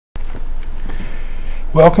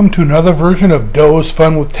Welcome to another version of Doe's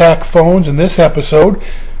Fun with TAC Phones. In this episode,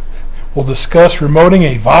 we'll discuss remoting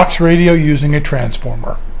a VOX radio using a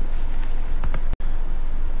transformer.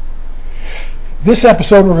 This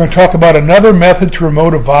episode, we're going to talk about another method to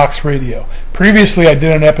remote a VOX radio. Previously, I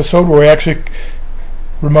did an episode where I actually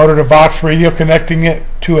remoted a VOX radio, connecting it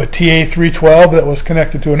to a TA312 that was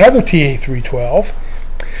connected to another TA312.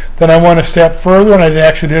 Then I went a step further and I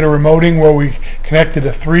actually did a remoting where we connected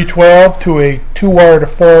a 312 to a 2-wire to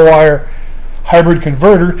 4-wire hybrid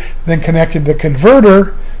converter, then connected the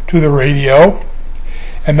converter to the radio.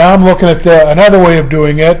 And now I'm looking at another way of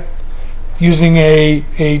doing it using a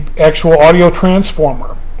actual audio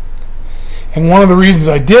transformer. And one of the reasons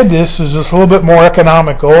I did this is it's a little bit more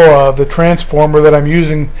economical. The transformer that I'm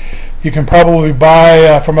using you can probably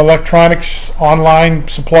buy from electronics online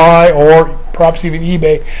supply or perhaps even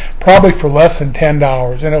eBay, probably for less than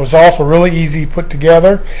 $10. And it was also really easy put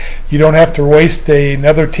together. You don't have to waste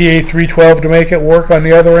another TA312 to make it work on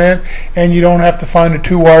the other end, and you don't have to find a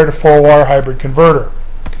 2-wire to 4-wire hybrid converter.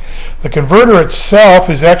 The converter itself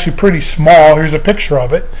is actually pretty small. Here's a picture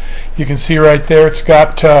of it. You can see right there it's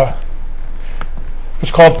got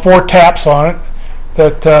it's called 4 taps on it.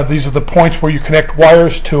 These are the points where you connect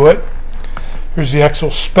wires to it. Here's the actual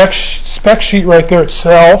spec sheet right there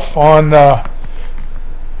itself on the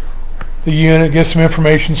unit. Gives some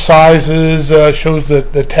information, sizes, shows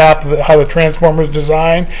the tap, how the transformer is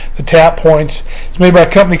designed, the tap points. It's made by a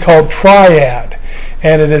company called Triad,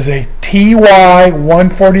 and it is a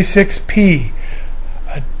TY-146P,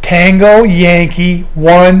 a Tango Yankee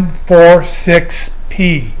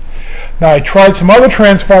 146P. Now I tried some other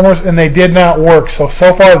transformers and they did not work. So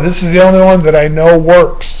far this is the only one that I know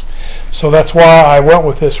works. So that's why I went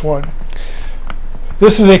with this one.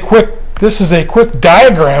 This is a quick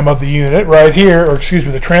diagram of the unit right here, or excuse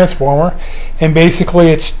me, the transformer. And basically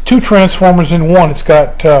it's 2 transformers in one. It's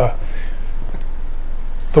got the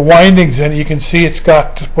windings in it. You can see it's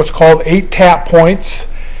got what's called 8 tap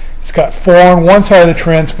points. It's got 4 on one side of the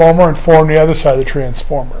transformer and 4 on the other side of the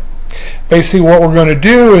transformer. Basically what we're going to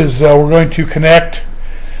do is we're going to connect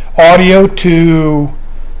audio to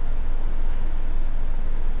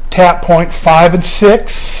tap point 5 and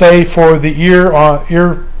 6, say for the ear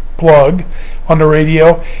plug on the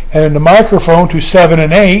radio, and in the microphone to 7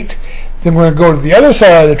 and 8. Then we're going to go to the other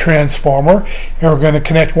side of the transformer and we're going to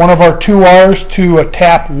connect one of our 2 wires to a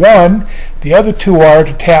tap 1, the other 2 wire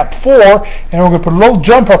to tap 4, and we're going to put a little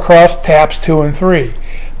jump across taps 2 and 3.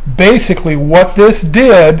 Basically what this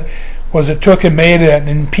did was it took and made an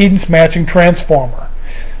impedance matching transformer.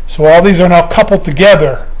 So all these are now coupled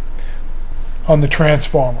together on the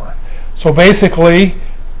transformer. So basically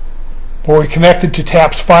where we connected to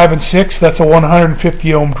taps 5 and 6, that's a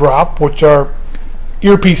 150 ohm drop, which our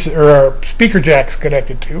earpiece or our speaker jack is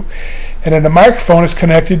connected to, and then the microphone is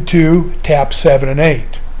connected to tap 7 and 8.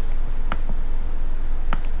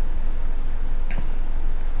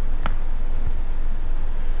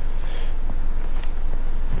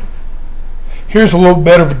 Here's a little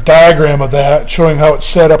bit of a diagram of that, showing how it's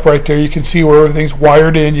set up right there. You can see where everything's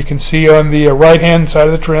wired in. You can see on the right-hand side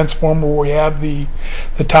of the transformer where we have the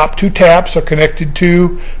top 2 taps are connected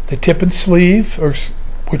to the tip and sleeve,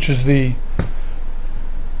 which is the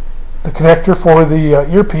connector for the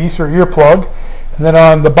earpiece or earplug. And then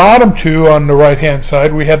on the bottom 2 on the right-hand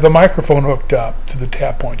side, we have the microphone hooked up to the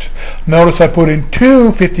tap points. Notice I put in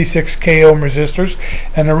 2 56K ohm resistors,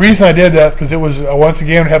 and the reason I did that because it was once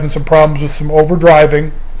again having some problems with some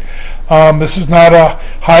overdriving. This is not a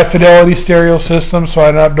high fidelity stereo system, so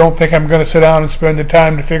I don't think I'm going to sit down and spend the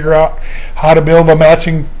time to figure out how to build a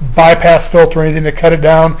matching bypass filter or anything to cut it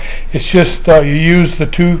down. It's just you use the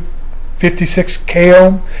 2 56K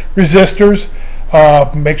ohm resistors.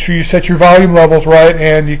 Make sure you set your volume levels right,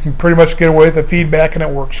 and you can pretty much get away with the feedback and it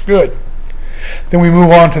works good. Then we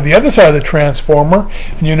move on to the other side of the transformer,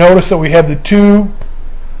 and you notice that we have the 2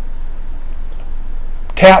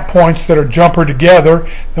 tap points that are jumper together.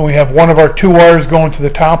 Then we have one of our 2 wires going to the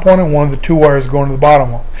top one and one of the 2 wires going to the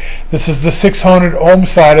bottom one. This is the 600 ohm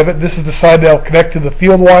side of it. This is the side that will connect to the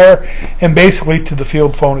field wire and basically to the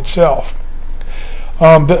field phone itself.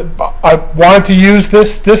 I wanted to use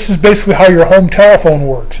this. This is basically how your home telephone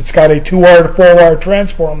works. It's got a 2-wire to 4-wire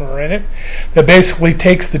transformer in it that basically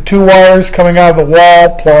takes the 2 wires coming out of the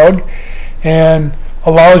wall plug and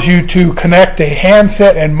allows you to connect a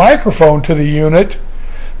handset and microphone to the unit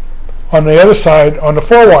on the other side, on the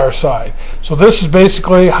 4-wire side. So this is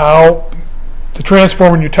basically how the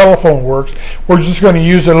transformer in your telephone works. We're just going to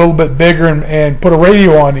use it a little bit bigger and put a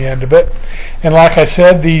radio on the end of it. And like I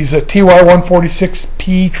said, these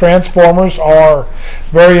TY146P transformers are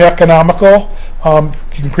very economical.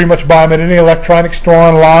 You can pretty much buy them at any electronic store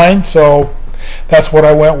online, so that's what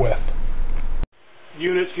I went with.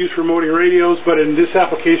 Units used for remoting radios, but in this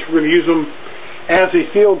application we're going to use them as a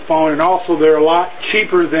field phone, and also they're a lot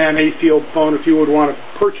cheaper than a field phone if you would want to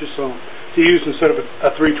purchase them to use instead of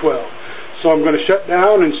a 312. So I'm going to shut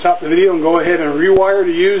down and stop the video and go ahead and rewire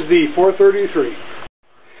to use the 433.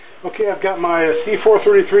 Okay, I've got my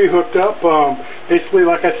C433 hooked up. Basically,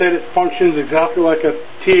 like I said, it functions exactly like a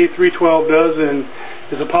TA312 does, and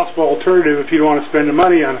is a possible alternative if you don't want to spend the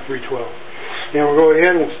money on a 312. And we'll go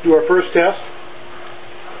ahead and we'll do our first test.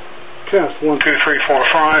 Test 1 2 3 4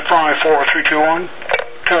 5 5 4 3 2 1.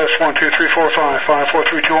 Test 1 2 3 4 5 5 4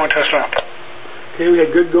 3 2 1. Test up. Okay, we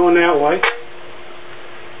got good going that way.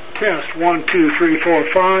 Test 1 2 3 4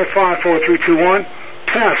 5 5 4 3 2 1.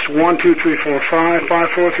 Test 1 2 3 4 5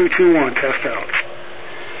 5 4 3 2 1. Test out.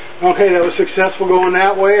 Okay, that was successful going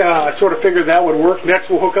that way. I sort of figured that would work.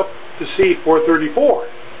 Next, we'll hook up the C434.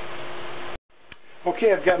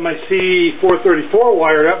 Okay, I've got my C434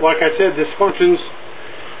 wired up. Like I said, this functions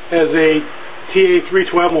as a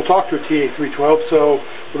TA312. We'll talk to a TA312, so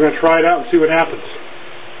we're going to try it out and see what happens.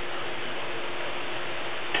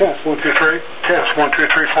 Test 1 2 3. Test 1 2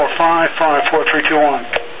 3 4 5 5 4 3 2 1.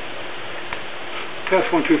 Test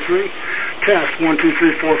 1 2 3. Test 1 2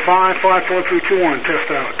 3 4 5 5 4 3 2 1. Test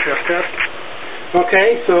out. Test test.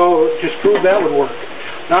 Okay, so just proved that would work.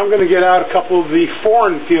 Now I'm going to get out a couple of the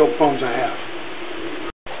foreign field phones I have.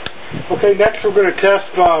 Okay, next we're going to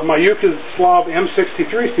test my Yugoslav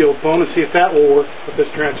M63 field phone and see if that will work with this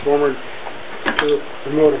transformer to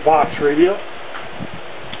remote a VOX radio.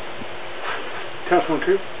 Test 1 2.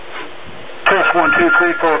 Test 1 2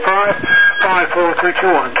 3 4 5 5 4 3 2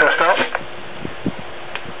 1. Test out.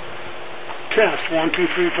 Test 1 2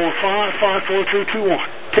 3 4 5 5 4 3 2 1.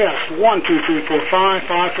 Test 1 2 3 4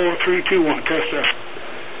 5 5 4 3 2 1. Test out.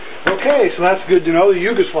 Okay, so that's good to know. The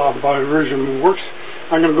Yugoslav version works.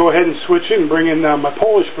 I'm going to go ahead and switch it and bring in my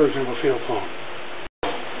Polish version of a field phone.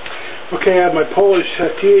 Okay, I have my Polish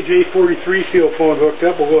TY-146P field phone hooked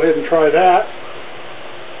up. We'll go ahead and try that.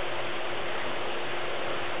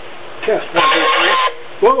 Test 1 2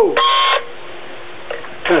 3. Whoa!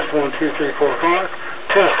 Test 1 2 3 4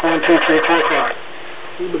 5. Test 1 2 3 4 5.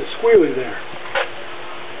 A little bit of squealing there.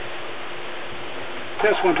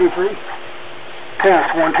 Test 1 2 3. Test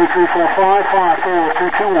 1 2 3 4 5 5 4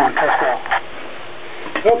 3 2 1. Test out.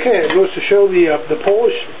 Okay, it goes to show the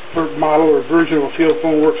Polish model or version of a field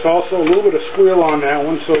phone works also. A little bit of squeal on that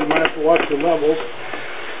one, so you might have to watch the levels.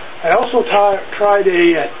 I also tried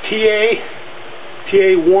a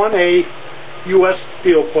TA1A US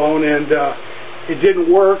field phone, and it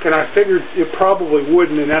didn't work, and I figured it probably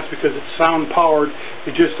wouldn't, and that's because it's sound powered.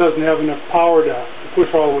 It just doesn't have enough power to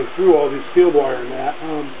push all the way through all these field wire and that.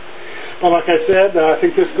 But like I said, I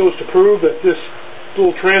think this goes to prove that this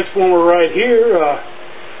little transformer right here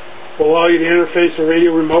will allow you to interface a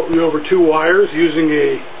radio remotely over 2 wires using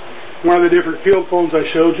one of the different field phones I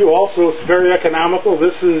showed you. Also, it's very economical.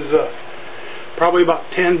 This is probably about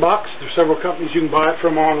 $10. There's several companies you can buy it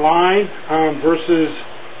from online versus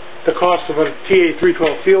the cost of a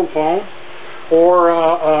TA312 field phone, or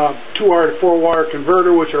a 2-wire to 4-wire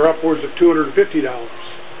converter, which are upwards of $250.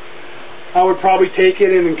 I would probably take it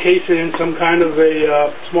and encase it in some kind of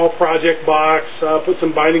a small project box, put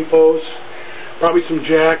some binding posts, probably some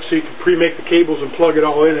jacks so you can pre-make the cables and plug it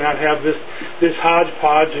all in and not have this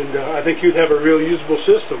hodgepodge, and I think you'd have a real usable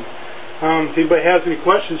system. If anybody has any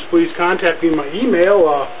questions, please contact me in my email,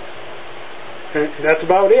 and that's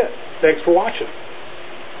about it. Thanks for watching.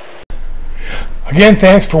 Again,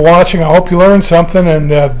 thanks for watching. I hope you learned something and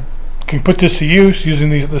can put this to use using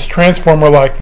this transformer like